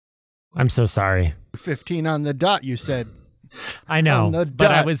I'm so sorry. 15 on the dot, you said. I know, On the but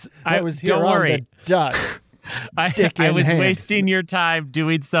dot. I was here don't on worry. the dot. Dick I in was hand. wasting your time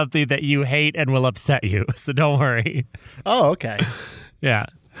doing something that you hate and will upset you. So don't worry. Oh, okay. Yeah.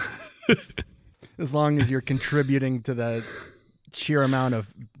 As long as you're contributing to the sheer amount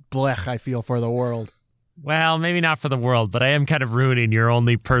of blech I feel for the world. Well, maybe not for the world, but I am kind of ruining your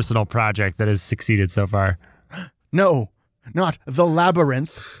only personal project that has succeeded so far. No, not the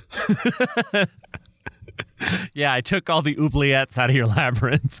labyrinth. Yeah, I took all the oubliettes out of your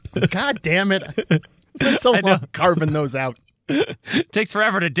labyrinth. God damn it. It's been so long carving those out. It takes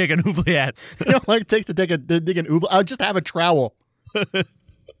forever to dig an oubliette. You know how long it takes to dig an oobla? I'll just have a trowel.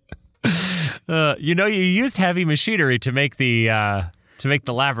 You used heavy machinery to make the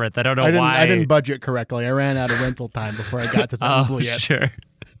labyrinth. I don't know why. I didn't budget correctly. I ran out of rental time before I got to the oubliettes.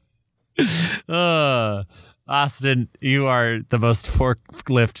 Sure. Austin, you are the most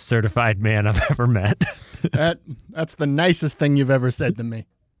forklift certified man I've ever met. That's the nicest thing you've ever said to me.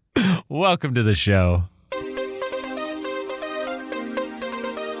 Welcome to the show.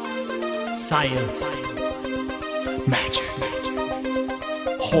 Science, Magic.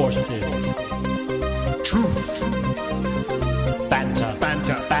 horses, Truth. banter,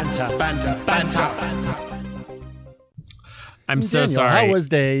 Banter. banter, Banter. banter. I'm so Daniel, sorry. How was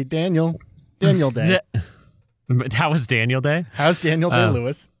Daniel Day? How was Daniel Day? How's Daniel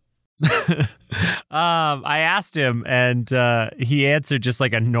Day-Lewis? I asked him, and he answered just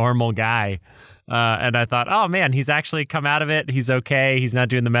like a normal guy. And I thought, oh man, he's actually come out of it. He's okay. He's not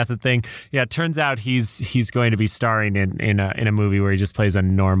doing the method thing. Yeah, it turns out he's going to be starring in a movie where he just plays a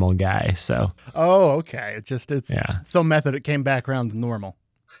normal guy. So Oh, okay. It's Yeah. so method it came back around to normal.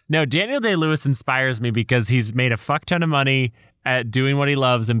 no, Daniel Day-Lewis inspires me because he's made a fuck ton of money at doing what he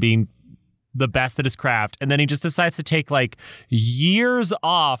loves and being the best at his craft, and then he just decides to take like years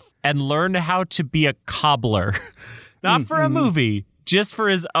off and learn how to be a cobbler. Not for a movie, just for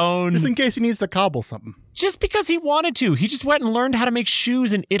his own. Just in case he needs to cobble something. Just because he wanted to. He just went and learned how to make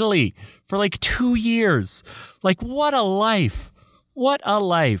shoes in Italy for like 2 years. Like, what a life. What a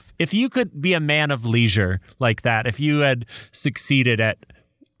life. If you could be a man of leisure like that, if you had succeeded at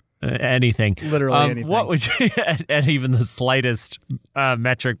anything. Literally anything. What would you, at even the slightest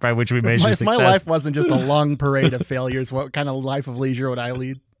metric by which we measure success? My life wasn't just a long parade of failures. What kind of life of leisure would I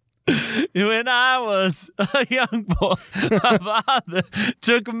lead? When I was a young boy, my father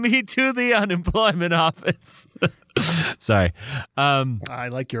took me to the unemployment office. Sorry. I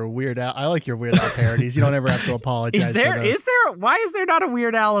like your Weird Al parodies. You don't ever have to apologize. Is there? for those. Why is there not a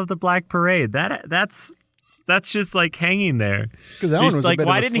Weird Al of the Black Parade? That's just like hanging there. Because that one was like, a bit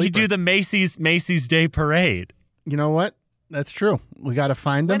why of a didn't he do sleeper. the Macy's Day Parade? You know what? That's true. We got to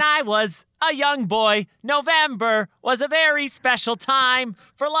find them. When I was a young boy, November was a very special time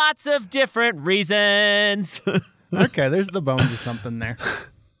for lots of different reasons. Okay, there's the bones of something there.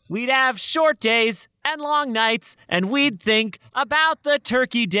 We'd have short days and long nights, and we'd think about the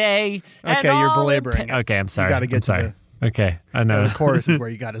turkey day. and Okay, you're all belaboring it. Okay, I'm sorry. You got to get I'm to sorry. Okay, I know. the chorus is where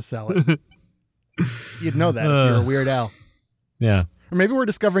you got to sell it. You'd know that if you were a Weird Al. Yeah. Or maybe we're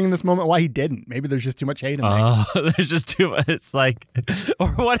discovering in this moment why he didn't. Maybe there's just too much hate in there. Oh, there's just too much. It's like, or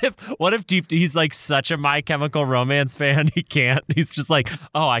what if he's like such a My Chemical Romance fan, he can't. He's just like,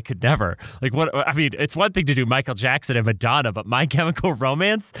 oh, I could never. Like, what? I mean, it's one thing to do Michael Jackson and Madonna, but My Chemical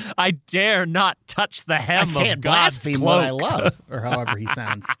Romance, I dare not touch the I hem can't of God's blaspheme cloak. what I love, or however he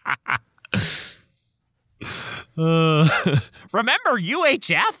sounds. Remember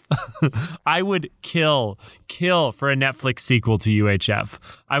UHF? I would kill for a Netflix sequel to UHF.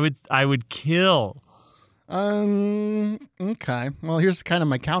 I would kill. Okay. Well, here's kind of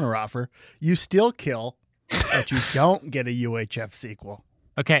my counteroffer. You still kill, but you don't get a UHF sequel.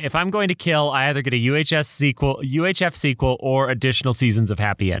 Okay, if I'm going to kill, I either get a UHF sequel, or additional seasons of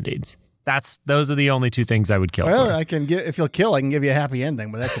happy endings. Those are the only two things I would kill Well, for. I can if you'll kill, I can give you a happy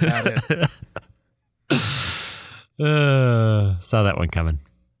ending, but that's about it. Saw that one coming.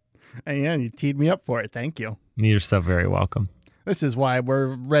 And yeah, you teed me up for it. Thank you. You're so very welcome. This is why we're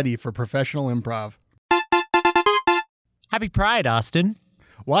ready for professional improv. Happy Pride, Austin.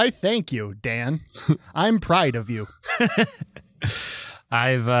 Why, thank you, Dan. I'm proud of you.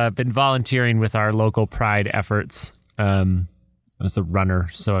 I've been volunteering with our local Pride efforts. I was the runner,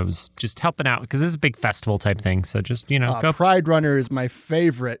 so I was just helping out because it's a big festival type thing. So just, go. Pride Runner is my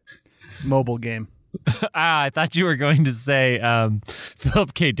favorite mobile game. I thought you were going to say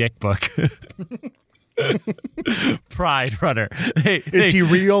Philip K. Dick book. Pride Runner. Is he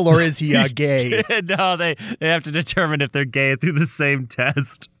real or is he gay? No, they have to determine if they're gay through the same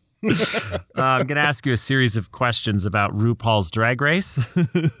test. I'm going to ask you a series of questions about RuPaul's Drag Race.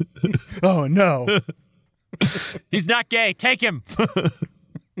 Oh, no. He's not gay. Take him.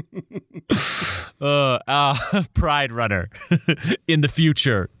 Pride Runner. In the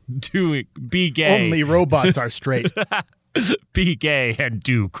future, be gay. Only robots are straight. Be gay and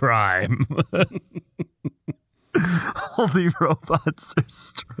do crime. Only robots are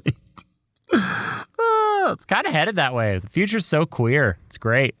straight. It's kind of headed that way. The future's so queer. It's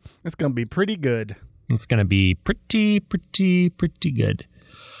great. It's going to be pretty good. It's going to be pretty good.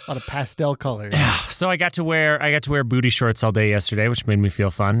 A lot of pastel colors. So I got to wear booty shorts all day yesterday, which made me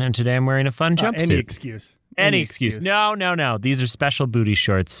feel fun. And today I'm wearing a fun jumpsuit. Any excuse. Any excuse. No. These are special booty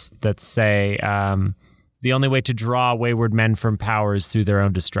shorts that say the only way to draw wayward men from power is through their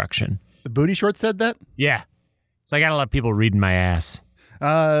own destruction. The booty short said that? Yeah. So I got a lot of people reading my ass.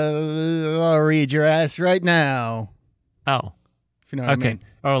 I'll read your ass right now. Oh. If you know what I mean.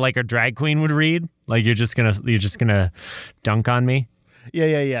 Oh, like a drag queen would read? Like you're just gonna dunk on me?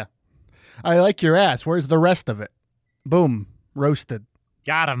 Yeah. I like your ass. Where's the rest of it? Boom. Roasted.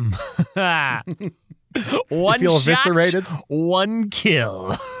 Got him. One feel shot, eviscerated? One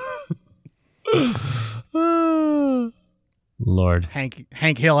kill. Lord.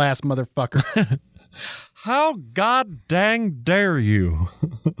 Hank Hill ass motherfucker. How god dang dare you?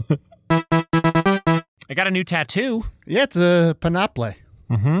 I got a new tattoo. Yeah, it's a panoply.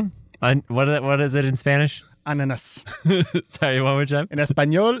 What is it in Spanish? Ananas. Sorry, one more time. En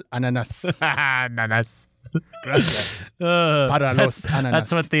español, ananas. Ananas. Gracias. Para los ananas.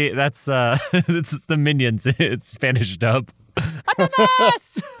 That's it's the Minions. It's Spanish dub.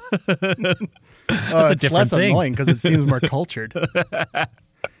 Ananas. It's different less thing. annoying because it seems more cultured. Like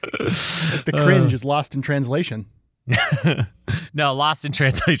the cringe is lost in translation. No, Lost in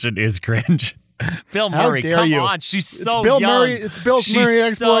Translation is cringe. Bill How Murray, dare come you. on. She's It's so Bill young. Murray. It's Bill She's Murray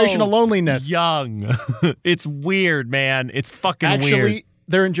exploration so of loneliness. young. It's weird, man. It's fucking Actually, weird.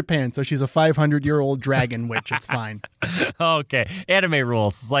 they're in Japan, so she's a 500-year-old dragon witch. It's fine. Okay. Anime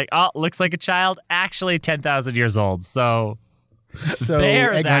rules. It's like, oh, looks like a child. Actually 10,000 years old. So So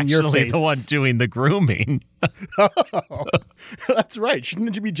they're egg on your actually face. the one doing the grooming. That's right.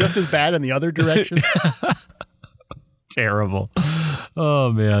 Shouldn't it be just as bad in the other direction? Terrible.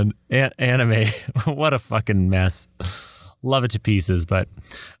 Oh, man. Anime. What a fucking mess. Love it to pieces. But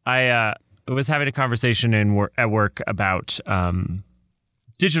I was having a conversation at work about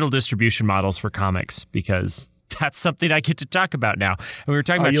digital distribution models for comics because that's something I get to talk about now. And we were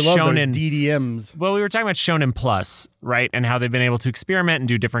talking about you love Shonen. those DDMs. Well, we were talking about Shonen Plus, right? And how they've been able to experiment and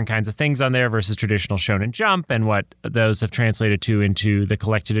do different kinds of things on there versus traditional Shonen Jump and what those have translated to into the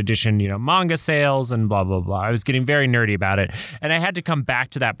collected edition, manga sales and blah, blah, blah. I was getting very nerdy about it. And I had to come back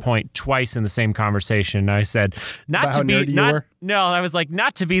to that point twice in the same conversation. I said, About how nerdy you were? No, I was like,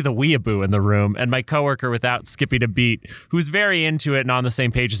 not to be the weeaboo in the room. And my coworker, without skipping a beat, who's very into it and on the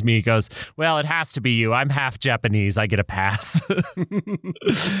same page as me, goes, well, it has to be you. I'm half Japanese. I get a pass.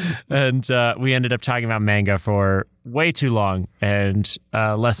 And we ended up talking about manga for way too long and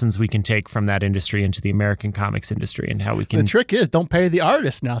lessons we can take from that industry into the American comics industry and how we can. The trick is don't pay the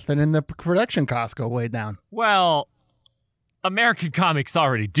artist nothing and the production costs go way down. Well, American comics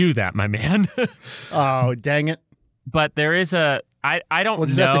already do that, my man. Oh, dang it. But there is I don't We'll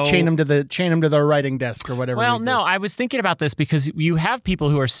just know. have to chain them to the writing desk or whatever. Well, we do. no, I was thinking about this because you have people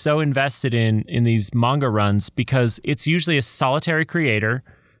who are so invested in these manga runs because it's usually a solitary creator,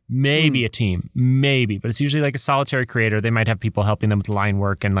 maybe a team, maybe, but it's usually like a solitary creator. They might have people helping them with line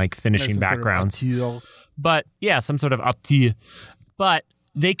work and like finishing There's some backgrounds. Sort of auteur. But yeah, some sort of auteur. But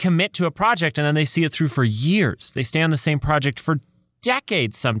they commit to a project and then they see it through for years. They stay on the same project for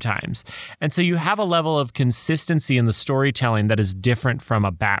decades sometimes. And so you have a level of consistency in the storytelling that is different from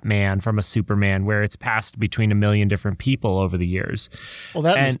a Batman, from a Superman, where it's passed between a million different people over the years. Well,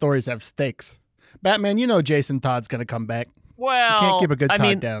 that and the And- stories have stakes. Batman, Jason Todd's going to come back. Well, can't keep a good I Todd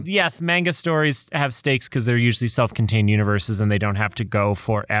mean, down. yes, manga stories have stakes because they're usually self-contained universes and they don't have to go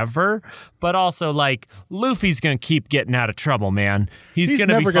forever. But also, like, Luffy's going to keep getting out of trouble, man. He's going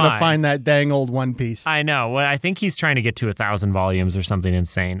to be never going to fine. find that dang old One Piece. I know. Well, I think he's trying to get to 1,000 volumes or something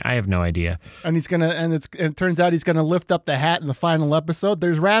insane. I have no idea. And it turns out he's going to lift up the hat in the final episode.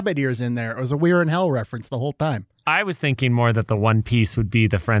 There's rabbit ears in there. It was a We're in Hell reference the whole time. I was thinking more that the One Piece would be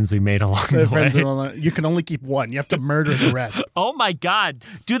the friends we made along The the friends way. are you can only keep one. You have to murder the rest. Oh my God.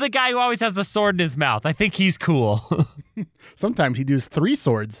 Do the guy who always has the sword in his mouth. I think he's cool. Sometimes he does 3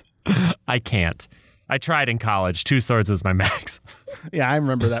 swords. I can't. I tried in college. 2 swords was my max. Yeah, I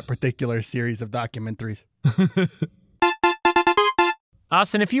remember that particular series of documentaries.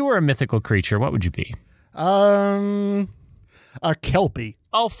 Austin, if you were a mythical creature, what would you be? a kelpie.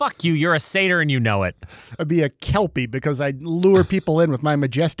 Oh, fuck you. You're a satyr and you know it. I'd be a kelpie because I lure people in with my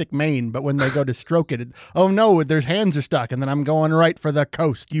majestic mane, but when they go to stroke it, oh no, their hands are stuck, and then I'm going right for the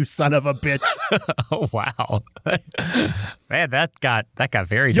coast, you son of a bitch. Oh, wow. Man, that got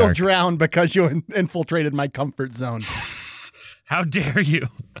very You'll dark. drown because you infiltrated my comfort zone. How dare you?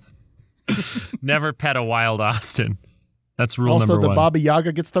 Never pet a wild Austin. That's rule Also, number the one. Baba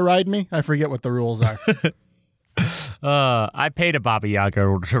Yaga gets to ride me? I forget what the rules are. I paid a Baba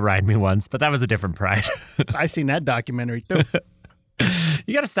Yaga to ride me once, but that was a different pride. I seen that documentary too.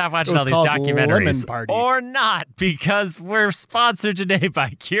 You got to stop watching It all was these called documentaries. Lemon Party. Or not, because we're sponsored today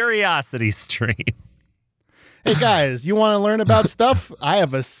by Curiosity Stream. Hey guys, you want to learn about stuff? I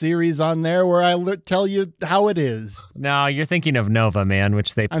have a series on there where I tell you how it is. No, you're thinking of Nova, man,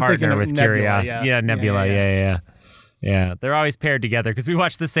 which they I'm thinking partner of with Nebula, Curiosity. yeah. Nebula. Yeah. Yeah, they're always paired together because we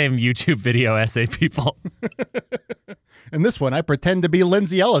watch the same YouTube video essay people. In this one, I pretend to be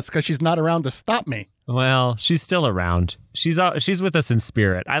Lindsay Ellis because she's not around to stop me. Well, she's still around. She's with us in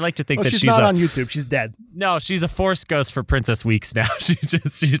spirit. I like to think Oh, that she's she's not a, on YouTube. She's dead. No, she's a Force ghost for Princess Weeks now. She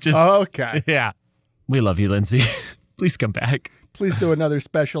just Okay. yeah. We love you, Lindsay. Please come back. Please do another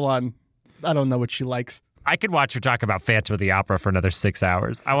special on, I don't know what she likes. I could watch her talk about Phantom of the Opera for another 6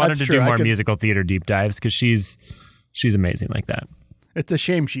 hours. I want That's her to true. do I more could- musical theater deep dives because she's amazing like that. It's a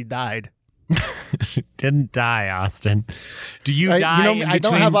shame she died. Didn't die, Austin. Do you die? You know, in I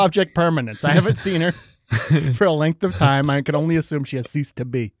don't between- have object permanence. I haven't seen her for a length of time. I can only assume she has ceased to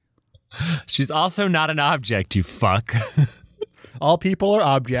be. She's also not an object, you fuck. All people are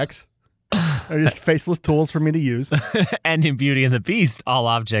objects. They're just faceless tools for me to use. And in Beauty and the Beast, all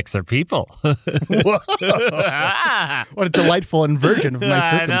objects are people. Whoa. What a delightful inversion of my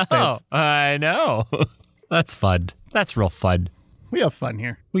circumstance. I know. That's fun. That's real fun. We have fun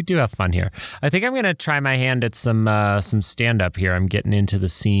here. We do have fun here. I think I'm going to try my hand at some stand-up here. I'm getting into the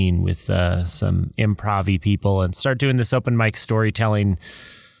scene with some improv-y people and start doing this open mic storytelling.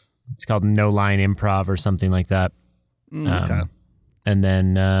 It's called No Line Improv or something like that. Okay. And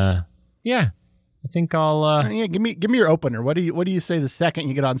then, yeah, I think I'll... Yeah, give me your opener. What do you say the second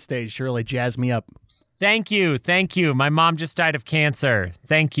you get on stage to really jazz me up? Thank you. My mom just died of cancer.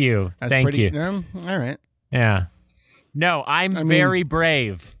 Thank you. That's Thank pretty, you. All right. Yeah. No, I mean, very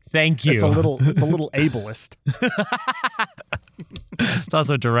brave. Thank you. It's a little ableist. It's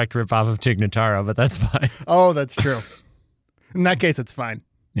also a direct ripoff of Tig Notaro, but that's fine. Oh, that's true. In that case, it's fine.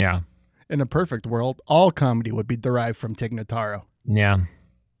 Yeah. In a perfect world, all comedy would be derived from Tig Notaro. Yeah.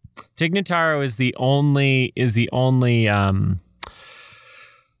 Tig Notaro is the only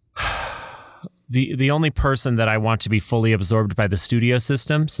the only person that I want to be fully absorbed by the studio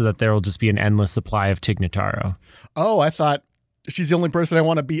system so that there will just be an endless supply of Tig Notaro. Oh, I thought she's the only person I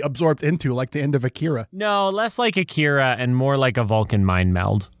want to be absorbed into, like the end of Akira. No, less like Akira and more like a Vulcan mind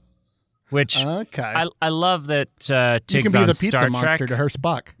meld. Which Okay. I love that you Tig's can be on the pizza Star monster Trek. to her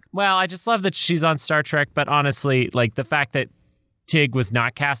Spock. Well, I just love that she's on Star Trek, but honestly, like the fact that Tig was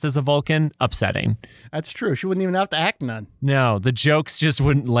not cast as a Vulcan, upsetting. That's true. She wouldn't even have to act none. No, the jokes just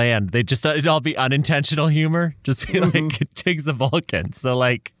wouldn't land. It'd all be unintentional humor. Just be like, Tig's a Vulcan. So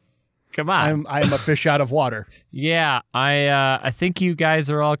like, come on. I'm a fish out of water. Yeah, I think you guys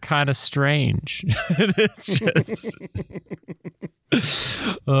are all kind of strange. It's just,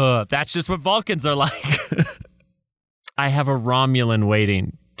 that's just what Vulcans are like. I have a Romulan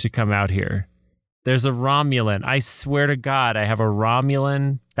waiting to come out here. There's a Romulan. I swear to God, I have a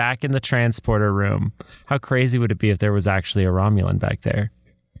Romulan back in the transporter room. How crazy would it be if there was actually a Romulan back there?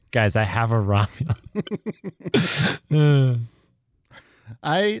 Guys, I have a Romulan.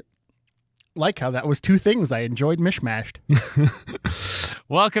 I like how that was two things I enjoyed mishmashed.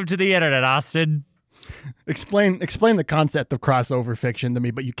 Welcome to the internet, Austin. Explain the concept of crossover fiction to me,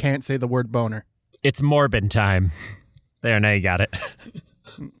 but you can't say the word boner. It's Morbin time. There, now you got it.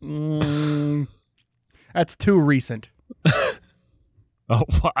 That's too recent. Oh,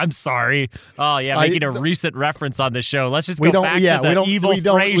 I'm sorry. Oh, yeah, making a recent reference on the show. Let's just We go don't. back Yeah, to the evil we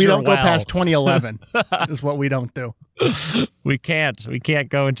Frasier don't go well. past 2011. Is what we don't do. We can't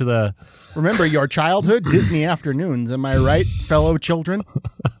go into the... Remember your childhood Disney afternoons. Am I right, fellow children?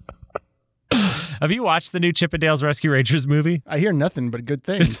 Have you watched the new Chippendales Rescue Rangers movie? I hear nothing but good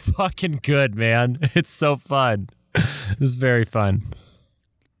things. It's fucking good, man. It's so fun. It's very fun.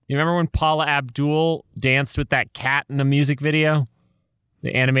 You remember when Paula Abdul danced with that cat in a music video?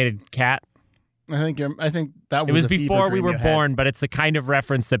 The animated cat? I think that was. It was a fever before we dream were you had. born, but it's the kind of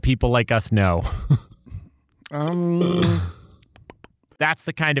reference that people like us know. That's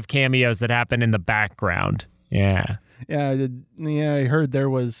the kind of cameos that happen in the background. Yeah. Yeah, I heard there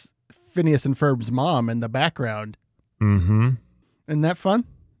was Phineas and Ferb's mom in the background. Mm-hmm. Isn't that fun?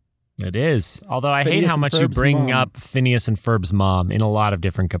 It is. Although I hate Phineas how and much you Ferb's bring mom. up Phineas and Ferb's mom in a lot of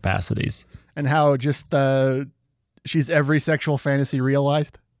different capacities. And how just she's every sexual fantasy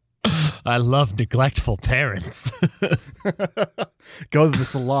realized. I love neglectful parents. Go to the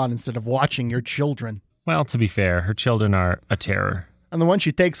salon instead of watching your children. Well, to be fair, her children are a terror. And the one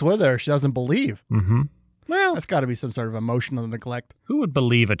she takes with her, she doesn't believe. Mm-hmm. Well, That's got to be some sort of emotional neglect. who would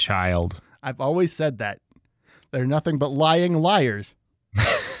believe a child? I've always said that. They're nothing but lying liars.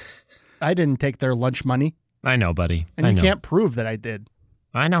 I didn't take their lunch money, I know, buddy. and I you know. can't prove that I did.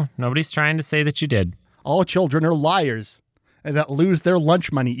 I know. Nobody's trying to say that you did. All children are liars and that lose their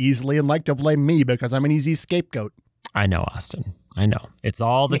lunch money easily and like to blame me because I'm an easy scapegoat. I know, Austin. I know. It's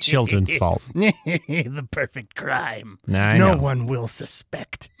all the children's fault. The perfect crime. I No know. one will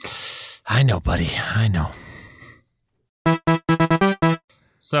suspect. I know, buddy. I know.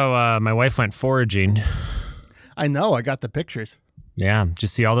 So, my wife went foraging. I know. I got the pictures. Yeah. Did you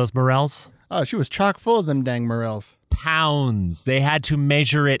see all those morels? Oh, she was chock full of them dang morels. Pounds. They had to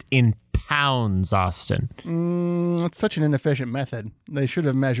measure it in pounds, Austin. It's such an inefficient method. They should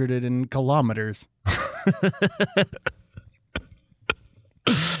have measured it in kilometers.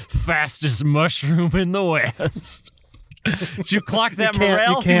 Fastest mushroom in the West. Did you clock that You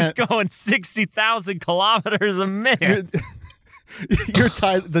morel? can't. He's going 60,000 kilometers a minute.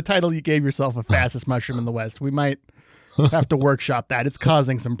 The title you gave yourself, a fastest mushroom in the West. We might have to workshop that. It's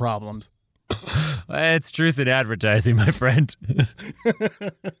causing some problems. It's truth in advertising, my friend.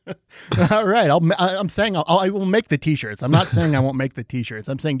 All right, I'm saying I will make the T-shirts. I'm not saying I won't make the T-shirts.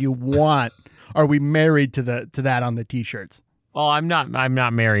 I'm saying you want. Are we married to that on the T-shirts? Oh, I'm not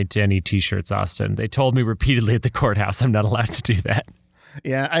married to any T-shirts, Austin. They told me repeatedly at the courthouse I'm not allowed to do that.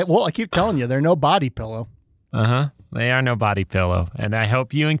 Yeah. I keep telling you, they're no body pillow. Uh-huh. They are no body pillow, and I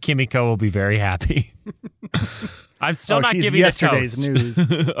hope you and Kimiko will be very happy. I'm still not she's giving yesterday's the toast.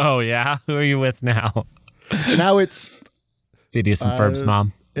 news. Oh, yeah? Who are you with now? Now it's Phineas and Ferb's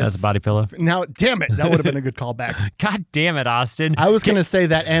mom as a it's- body pillow. now. Damn it, that would have been a good callback. God damn it, Austin. I was gonna say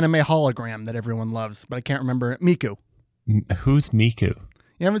that anime hologram that everyone loves, but I can't remember it. Miku. Who's Miku?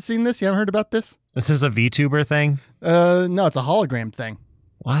 You haven't seen this? You haven't heard about this? Is this a VTuber thing? No, it's a hologram thing.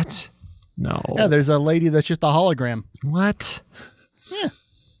 What? No. Yeah, there's a lady that's just a hologram. What? Yeah.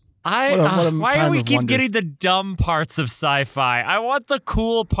 I What a why do time we of keep wonders. getting the dumb parts of sci-fi? I want the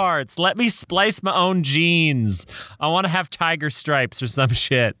cool parts. Let me splice my own jeans. I want to have tiger stripes or some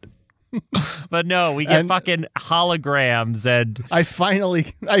shit. But no, we get And- fucking holograms and I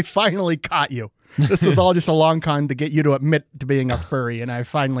finally caught you. This was all just a long con to get you to admit to being a furry, and I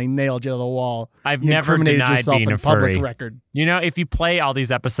finally nailed you to the wall. I've You never incriminated denied yourself being in a public furry. record. You know, if you play all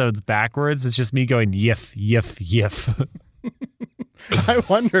these episodes backwards, it's just me going yiff, yiff, yiff. I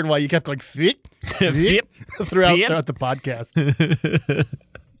wondered why you kept like fit Yip. throughout Yip. the podcast.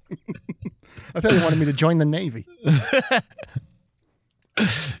 I thought you wanted me to join the Navy.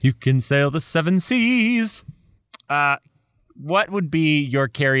 You can sail the 7 seas. What would be your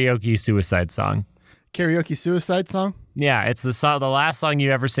karaoke suicide song? Karaoke suicide song? Yeah, it's the last song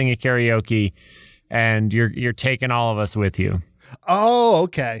you ever sing at karaoke, and you're taking all of us with you. Oh,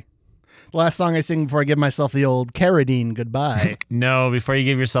 okay. Last song I sing before I give myself the old Carradine goodbye. No, before you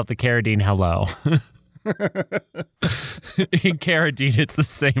give yourself the Carradine hello. In Carradine, it's the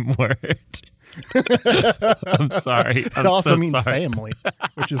same word. I'm sorry. It I'm also so means sorry. family,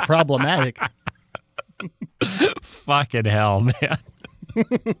 which is problematic. Fucking hell, man.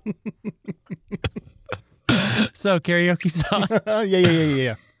 So, karaoke song.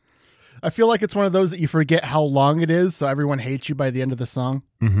 Yeah. I feel like it's one of those that you forget how long it is, so everyone hates you by the end of the song.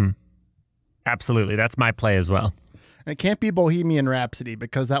 Absolutely. That's my play as well. And it can't be Bohemian Rhapsody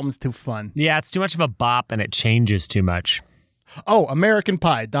because that one's too fun. Yeah, it's too much of a bop and it changes too much. Oh, American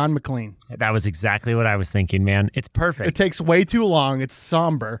Pie, Don McLean. That was exactly what I was thinking, man. It's It perfect. takes way too long. It's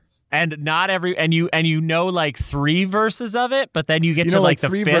somber. And not every and you know like 3 verses of it, but then you get You to know, like like the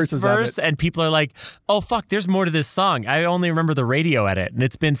 3 fifth verses of verse and people are like, "Oh fuck, there's more to this song. I only remember the radio edit." And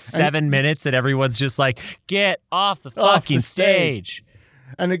it's been 7 minutes and everyone's just like, "Get off the Off fucking the stage."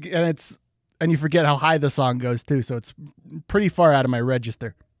 And you forget how high the song goes too, so it's pretty far out of my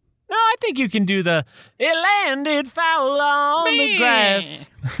register. No, I think you can do the "It landed foul on the grass."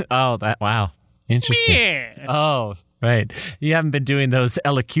 Oh, wow. Interesting. Oh, right. You haven't been doing those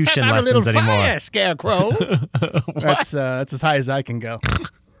elocution Have a lessons little anymore. fire, Scarecrow. That's as high as I can go.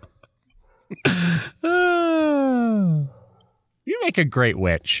 You make a great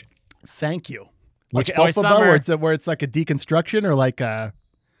witch. Thank you. Witch Like Boy Elphaba, Summer. where it's like a deconstruction, or like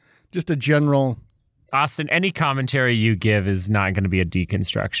just a general. Austin, any commentary you give is not going to be a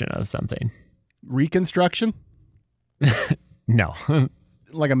deconstruction of something. Reconstruction? No.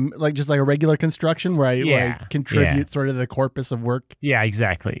 Just like a regular construction where I Yeah, contribute yeah. sort of the corpus of work. Yeah,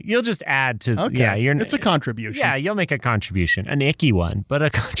 exactly. You'll just add to. Okay. Yeah, It's a contribution. Yeah, you'll make a contribution, an icky one, but a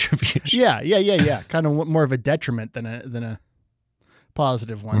contribution. Yeah. Kind of more of a detriment than a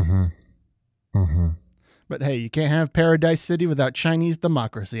positive one. Mm-hmm. But hey, you can't have Paradise City without Chinese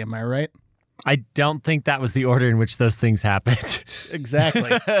democracy. Am I right? I don't think that was the order in which those things happened. Exactly.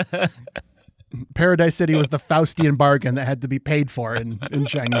 Paradise City was the Faustian bargain that had to be paid for in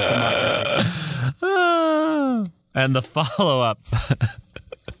Chinese democracy. And the follow-up,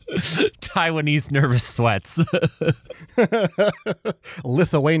 Taiwanese nervous sweats.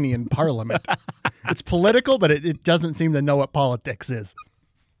 Lithuanian parliament. It's political, but it doesn't seem to know what politics is.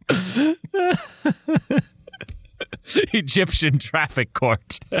 Egyptian traffic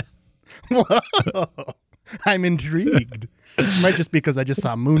court. Whoa. I'm intrigued. It might just be because I just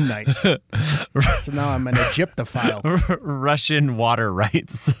saw Moon Knight. So now I'm an Egyptophile. Russian water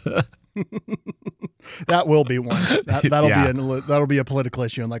rights. That will be one. That'll Yeah. that'll be a political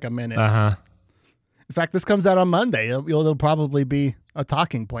issue in like a minute. Uh-huh. In fact, this comes out on Monday. It'll probably be a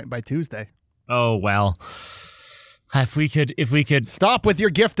talking point by Tuesday. Oh, well. If we could Stop with your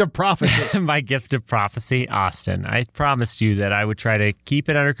gift of prophecy. my gift of prophecy, Austin, I promised you that I would try to keep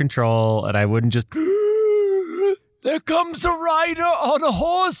it under control and I wouldn't just there comes a rider on a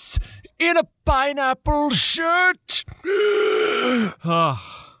horse in a pineapple shirt.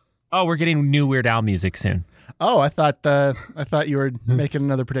 Oh, we're getting new Weird Al music soon. Oh, I thought you were making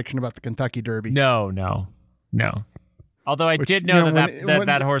another prediction about the Kentucky Derby. No. Although I Which, did you know know,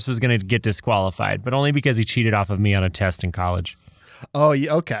 that horse was going to get disqualified, but only because he cheated off of me on a test in college. Oh,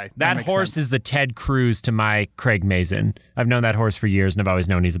 yeah, okay. That makes horse sense. is the Ted Cruz to my Craig Mazin. I've known that horse for years, and I've always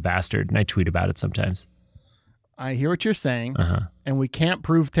known he's a bastard, and I tweet about it sometimes. I hear what you're saying, Uh-huh. and we can't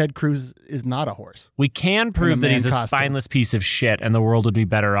prove Ted Cruz is not a horse. We can prove that man he's a costume. spineless piece of shit, and the world would be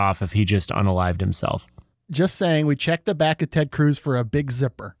better off if he just unalived himself. Just saying, we checked the back of Ted Cruz for a big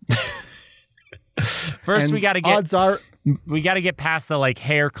zipper. First, And we got to get odds are past the like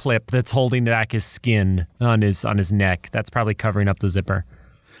hair clip that's holding back his skin on his neck. That's probably covering up the zipper.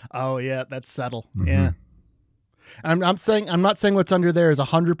 Oh yeah, that's subtle. Mm-hmm. Yeah. I'm not saying what's under there is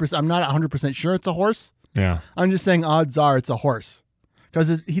 100%. I'm not 100% sure it's a horse. Yeah. I'm just saying odds are it's a horse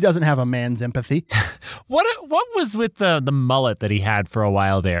because he doesn't have a man's empathy. What was with the mullet that he had for a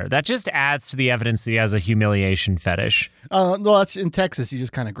while there? That just adds to the evidence that he has a humiliation fetish. Well, that's in Texas. You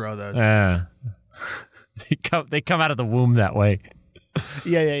just kind of grow those. They come out of the womb that way.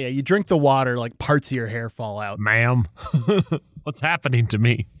 Yeah. You drink the water, like parts of your hair fall out. Ma'am, what's happening to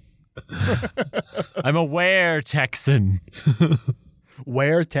me? I'm aware, Texan.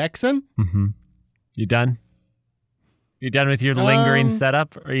 Where Texan? You done? You done with your lingering Um,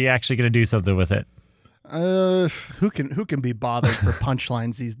 setup? Or are you actually going to do something with it? Who can be bothered for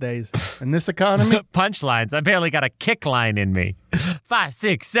punchlines these days in this economy? Punchlines. I barely got a kick line in me. 5,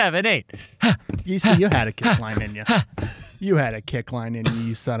 6, 7, 8. You see, you had a kick line in you. You had a kick line in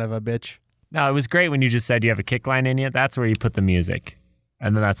you son of a bitch. No, it was great when you just said you have a kick line in you. That's where you put the music.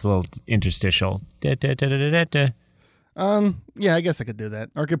 And then that's a little interstitial. Da, da, da, da, da, da. Yeah, I guess I could do that,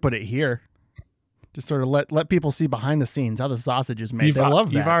 or I could put it here. Just sort of let people see behind the scenes how the sausage is made. They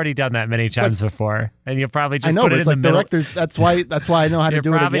love that. You've already done that many times before, and you'll probably just I know, put but it it's in like the middle. directors. That's why I know how to You're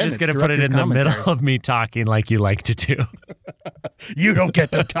do it probably again. just It's going to put it in the director's middle commentary. of me talking like you like to do. You don't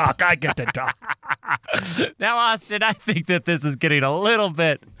get to talk. I get to talk. Now, Austin, I think that this is getting a little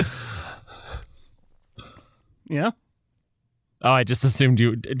bit. Yeah. Oh, I just assumed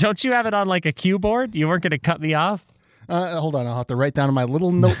you. Don't you have it on like a cue board? You weren't going to cut me off? Hold on. I'll have to write down in my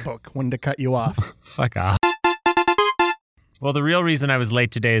little notebook when to cut you off. Fuck off. Well, the real reason I was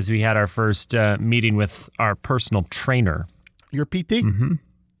late today is we had our first meeting with our personal trainer. Your PT?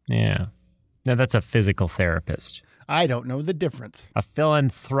 Yeah. Now, that's a physical therapist, I don't know the difference. a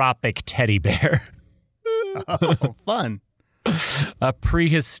philanthropic teddy bear, Oh, fun. a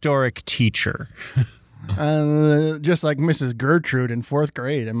prehistoric teacher. Just like Mrs. Gertrude in 4th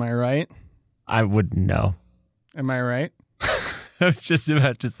grade. Am I right? I wouldn't know. Am I right? I was just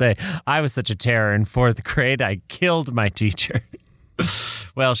about to say, I was such a terror in 4th grade, I killed my teacher.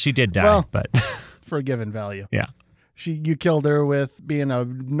 Well, she did die, Well- but Forgiven value. yeah. You killed her with being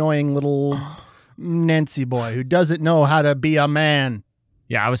an annoying little Nancy boy who doesn't know how to be a man.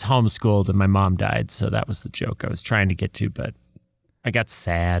 Yeah, I was homeschooled and my mom died, so that was the joke I was trying to get to, but I got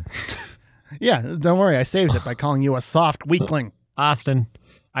sad. Yeah, don't worry. I saved it by calling you a soft weakling. Austin,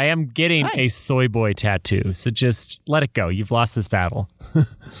 I am getting Hi. a soy boy tattoo, so just let it go. You've lost this battle.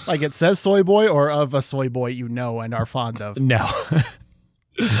 Like it says soy boy or of a soy boy you know and are fond of. No.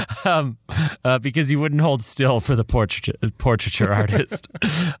 Because you wouldn't hold still for the portraiture artist.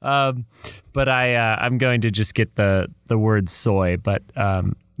 But I'm going to just get the word soy, but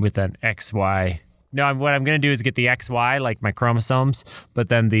with an XY. No, what I'm going to do is get the XY, like my chromosomes, but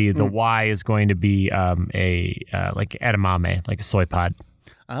then the Y is going to be like edamame, like a soy pod.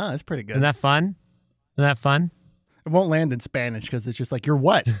 Ah, that's pretty good. Isn't that fun? Isn't that fun? It won't land in Spanish because it's just like, you're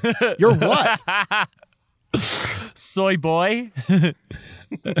what? You're what? Soy boy.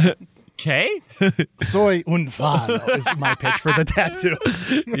 Okay. Soy un fado is my pitch for the tattoo.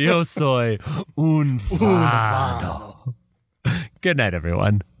 Yo soy un fado. Good night,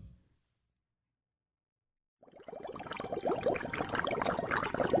 everyone.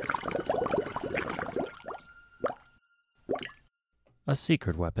 A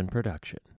Secret Weapon production.